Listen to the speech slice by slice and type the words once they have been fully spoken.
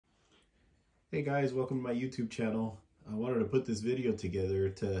Hey guys, welcome to my YouTube channel. I wanted to put this video together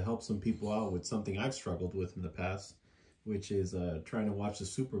to help some people out with something I've struggled with in the past, which is trying to watch the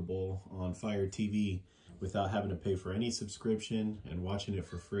Super Bowl on Firetv without having to pay for any subscription and watching it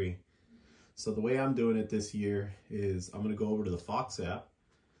for free. So the way I'm doing it this year is I'm going to go over to the Fox app.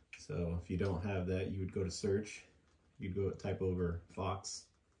 So if you don't have that, you would go to search. You'd go type over Fox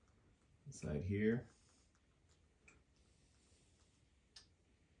inside here.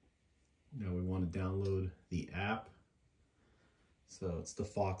 Now we want to download the app. So it's the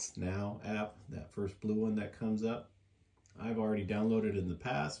Fox Now app, that first blue one that comes up. I've already downloaded it in the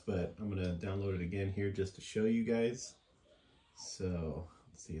past, but I'm going to download it again here just to show you guys. So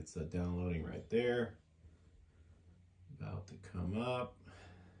let's see, it's downloading right there. About to come up.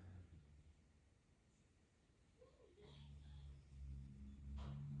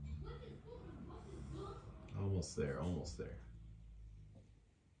 Almost there, almost there.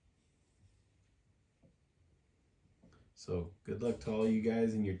 So good luck to all you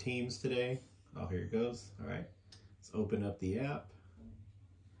guys and your teams today. Oh, here it goes. All right, let's open up the app.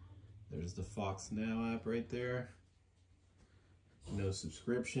 There's the Fox Now app right there. No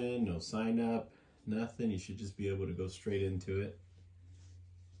subscription, no sign up, nothing. You should just be able to go straight into it.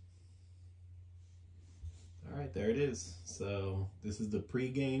 All right, there it is. So this is the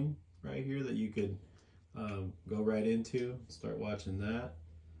pregame right here that you could go right into, start watching that.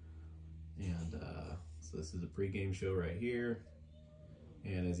 And so this is a pregame show right here.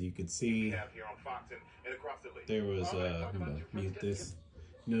 And as you can see, there was, I'm gonna mute this.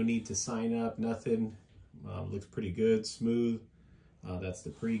 No need to sign up, nothing. Looks pretty good, smooth. That's the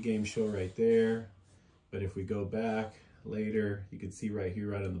pregame show right there. But if we go back later, you can see right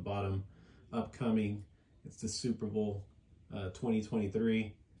here, right on the bottom, upcoming, it's the Super Bowl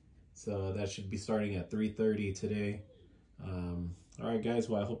 2023. So that should be starting at 3:30 today. All right, guys,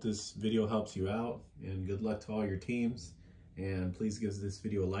 well, I hope this video helps you out, and good luck to all your teams. And please give this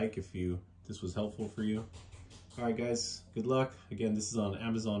video a like if this was helpful for you. All right, guys, good luck. Again, this is on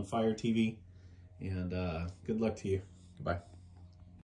Amazon Fire TV, and good luck to you. Goodbye.